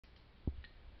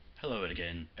Hello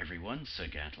again everyone,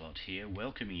 SirGanttalot here,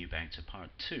 welcoming you back to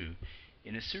part 2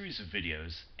 in a series of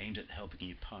videos aimed at helping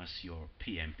you pass your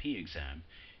PMP exam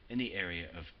in the area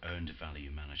of earned value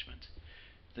management.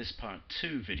 This part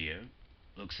 2 video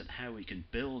looks at how we can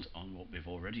build on what we've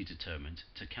already determined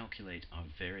to calculate our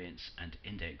variance and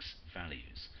index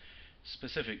values,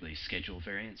 specifically schedule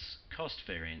variance, cost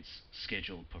variance,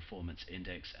 schedule performance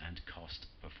index, and cost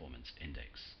performance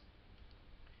index.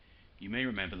 You may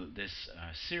remember that this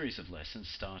series of lessons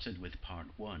started with part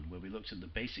 1, where we looked at the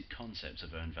basic concepts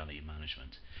of earned value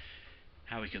management,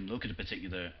 how we can look at a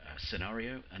particular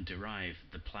scenario and derive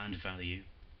the planned value,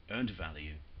 earned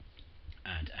value,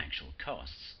 and actual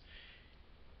costs.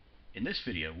 In this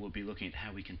video, we'll be looking at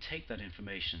how we can take that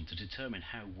information to determine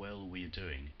how well we are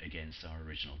doing against our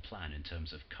original plan in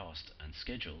terms of cost and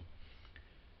schedule,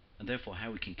 and therefore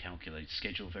how we can calculate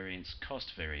schedule variance,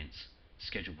 cost variance,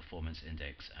 schedule performance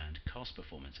index, and cost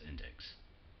performance index.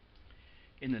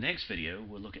 In the next video,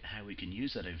 we'll look at how we can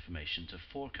use that information to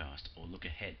forecast or look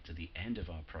ahead to the end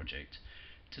of our project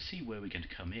to see where we're going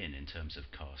to come in terms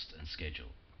of cost and schedule.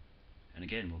 And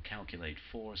again, we'll calculate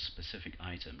 4 specific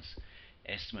items: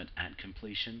 estimate at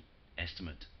completion,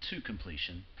 estimate to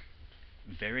completion,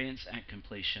 variance at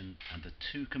completion, and the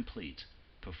to complete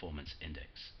performance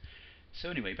index. So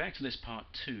anyway, back to this part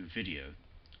 2 video,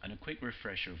 and a quick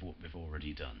refresher of what we've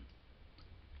already done.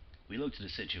 We looked at a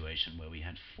situation where we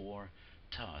had 4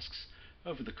 tasks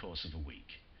over the course of a week: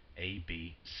 A,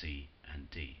 B, C, and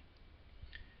D.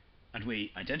 And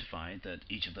we identified that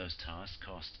each of those tasks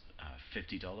cost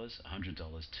 $50, $100,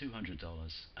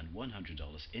 $200, and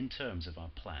 $100 in terms of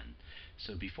our plan.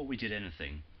 So before we did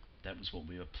anything, that was what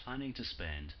we were planning to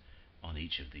spend on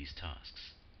each of these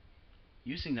tasks.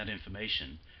 Using that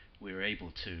information, we were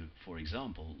able to, for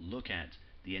example, look at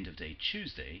the end of day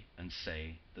Tuesday and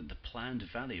say that the planned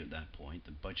value at that point,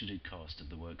 the budgeted cost of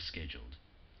the work scheduled,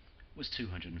 was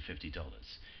 $250.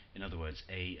 In other words,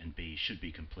 A and B should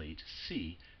be complete,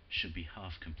 C should be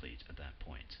half complete at that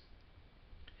point.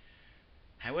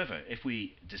 However, if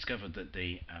we discovered that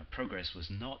the progress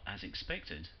was not as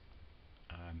expected,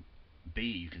 B,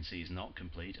 you can see, is not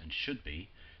complete and should be,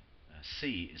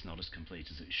 C is not as complete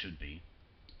as it should be,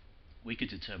 we could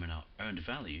determine our earned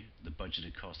value, the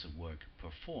budgeted cost of work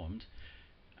performed,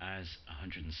 as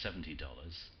 $170.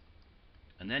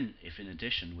 And then, if in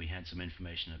addition we had some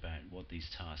information about what these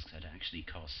tasks had actually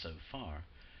cost so far,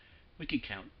 we could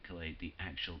calculate the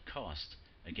actual cost,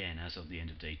 again as of the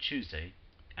end of day Tuesday,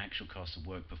 actual cost of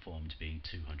work performed being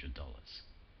 $200.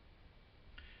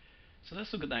 So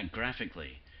let's look at that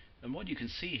graphically. And what you can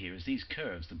see here is these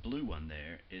curves. The blue one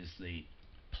there is the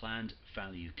planned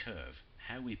value curve,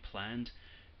 how we planned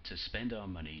to spend our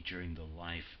money during the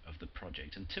life of the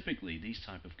project. And typically these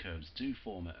type of curves do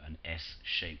form an S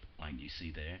shape like you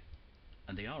see there,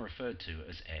 and they are referred to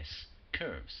as S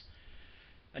curves.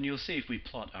 And you'll see if we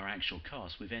plot our actual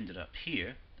costs, we've ended up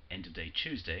here, end of day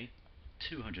Tuesday,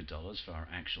 $200 for our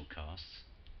actual costs,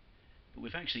 but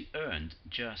we've actually earned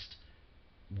just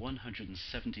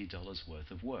 $170 worth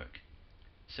of work.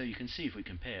 So you can see if we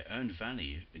compare earned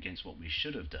value against what we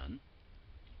should have done,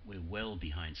 we're well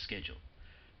behind schedule.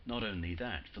 Not only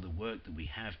that, for the work that we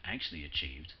have actually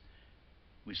achieved,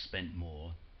 we've spent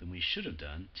more than we should have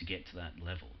done to get to that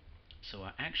level. So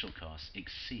our actual costs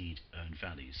exceed earned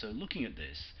value. So looking at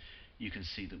this, you can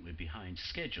see that we're behind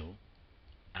schedule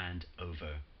and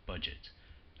over budget.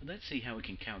 But let's see how we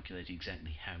can calculate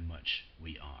exactly how much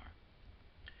we are.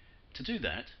 To do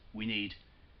that, we need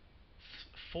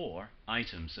 4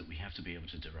 items that we have to be able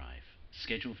to derive: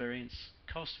 schedule variance,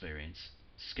 cost variance,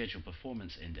 schedule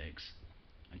performance index,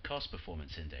 and cost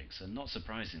performance index. And not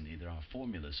surprisingly, there are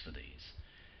formulas for these.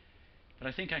 But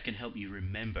I think I can help you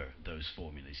remember those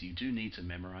formulas. You do need to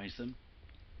memorize them,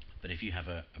 but if you have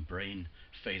a brain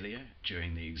failure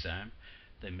during the exam,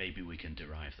 then maybe we can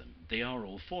derive them. They are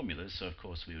all formulas, so of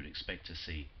course we would expect to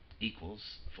see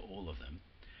equals for all of them.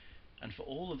 And for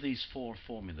all of these 4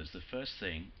 formulas, the first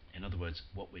thing, in other words,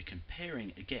 what we're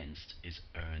comparing against, is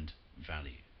earned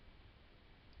value.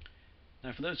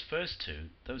 Now for those first 2,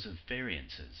 those are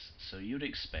variances, so you'd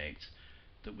expect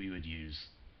that we would use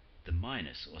the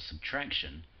minus or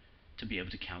subtraction to be able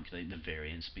to calculate the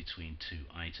variance between 2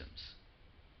 items.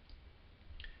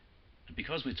 And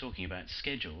because we're talking about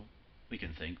schedule, we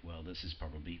can think, well, this is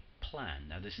probably plan.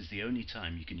 Now this is the only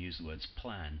time you can use the words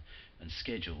plan and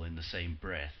schedule in the same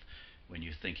breath when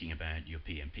you're thinking about your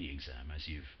PMP exam, as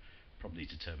you've probably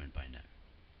determined by now.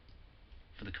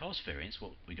 For the cost variance,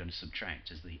 what we're going to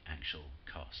subtract is the actual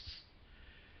costs.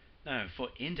 Now for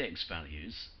index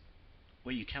values,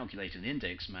 where you calculate an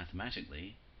index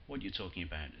mathematically, what you're talking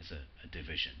about is a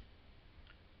division.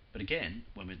 But But again,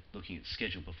 when we're looking at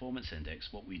schedule performance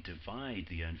index, what we divide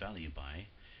the earned value by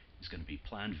is going to be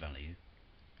planned value,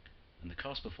 and the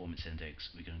cost performance index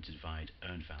we're going to divide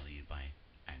earned value by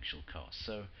actual cost.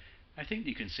 So I think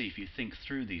you can see, if you think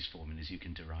through these formulas, you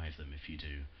can derive them if you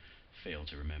do fail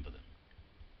to remember them.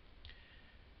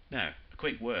 Now, a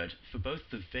quick word, for both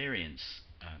the variance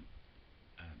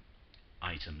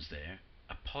items there,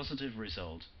 a positive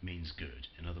result means good.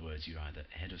 In other words, you're either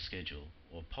ahead of schedule,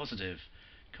 or positive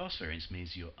cost variance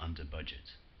means you're under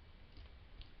budget.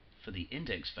 For the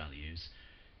index values,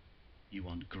 you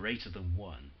want greater than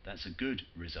 1. That's a good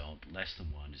result. Less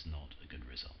than 1 is not a good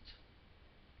result.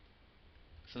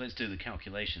 So let's do the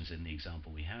calculations in the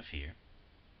example we have here.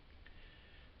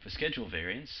 For schedule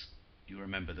variance, you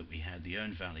remember that we had the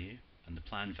earned value and the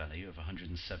planned value of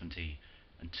 170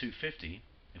 and 250.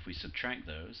 If we subtract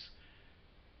those,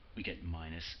 we get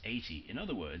minus 80. In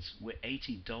other words, we're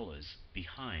 $80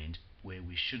 behind where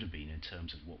we should have been in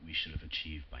terms of what we should have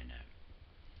achieved by now.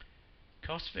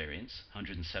 Cost variance,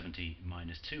 170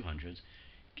 minus 200,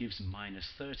 gives minus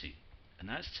 30. And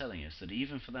that's telling us that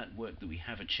even for that work that we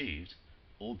have achieved,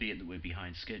 albeit that we're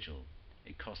behind schedule,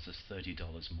 it cost us $30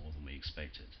 more than we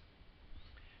expected.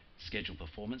 Schedule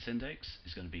performance index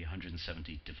is going to be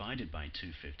 170 divided by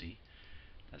 250.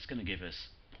 That's going to give us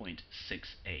 0.68.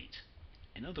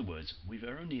 In other words, we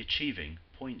are only achieving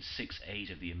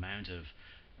 0.68 of the amount of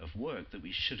work that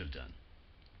we should have done.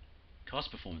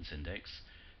 Cost performance index,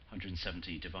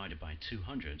 170 divided by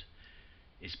 200,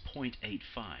 is 0.85,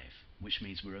 which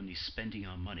means we're only spending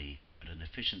our money at an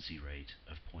efficiency rate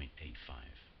of 0.85.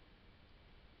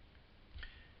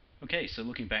 Okay, so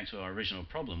looking back to our original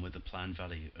problem with the planned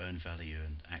value, earned value,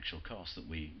 and actual cost that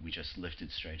we just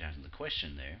lifted straight out of the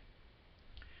question there,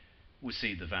 we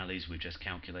see the values we've just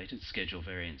calculated: schedule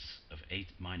variance of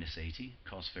minus 80,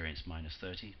 cost variance minus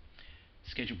 30,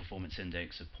 schedule performance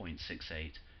index of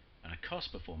 0.68, and a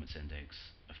cost performance index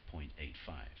of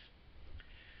 0.85.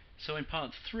 So in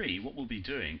part 3, what we'll be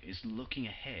doing is looking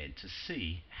ahead to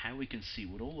see how we can see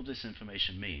what all of this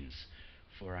information means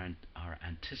for our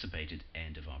anticipated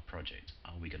end of our project.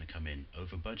 Are we going to come in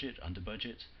over budget, under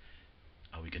budget?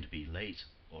 Are we going to be late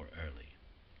or early?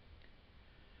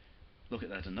 Look at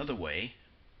that another way.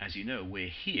 As you know, we're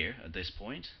here at this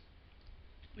point.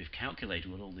 We've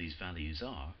calculated what all these values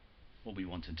are. What we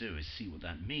want to do is see what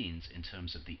that means in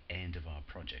terms of the end of our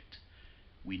project.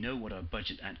 We know what our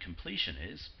budget at completion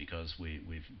is because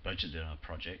we've budgeted our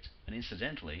project, and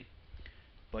incidentally,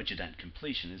 budget at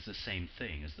completion is the same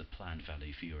thing as the planned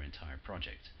value for your entire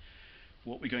project.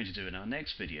 What we're going to do in our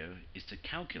next video is to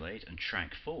calculate and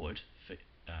track forward for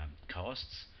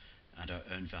costs and our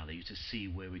earned value to see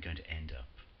where we're going to end up.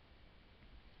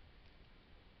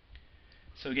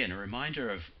 So again, a reminder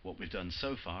of what we've done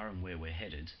so far and where we're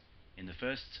headed. In the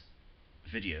first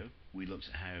video, we looked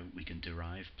at how we can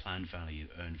derive planned value,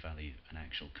 earned value, and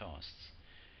actual costs.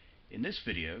 In this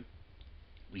video,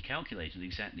 we calculated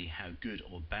exactly how good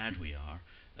or bad we are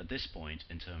at this point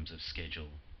in terms of schedule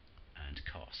and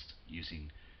cost,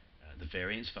 using the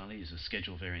variance values of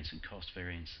schedule variance and cost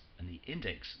variance, and the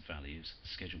index values,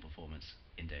 schedule performance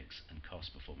index and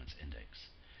cost performance index.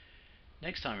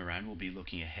 Next time around, we'll be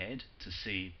looking ahead to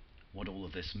see what all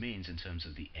of this means in terms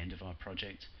of the end of our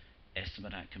project,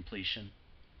 estimate at completion,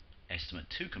 estimate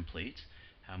to complete,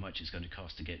 how much it's going to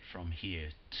cost to get from here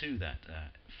to that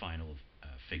final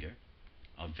figure,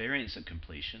 our variance at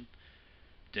completion,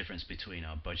 difference between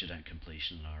our budget at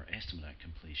completion and our estimate at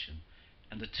completion,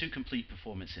 and the to complete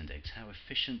performance index. How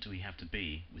efficient do we have to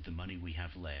be with the money we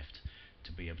have left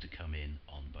to be able to come in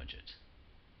on budget?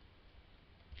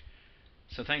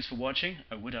 So thanks for watching.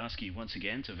 I would ask you once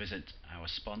again to visit our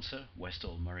sponsor,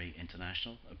 Westall Murray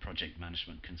International, a project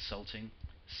management consulting,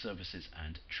 services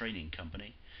and training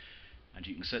company. And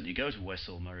you can certainly go to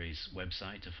Westall Murray's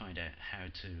website to find out how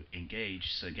to engage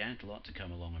SirGanttalot to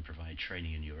come along and provide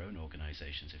training in your own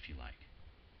organizations if you like.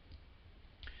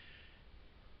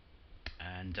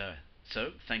 And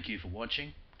so thank you for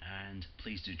watching, and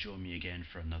please do join me again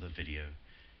for another video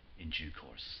in due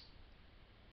course.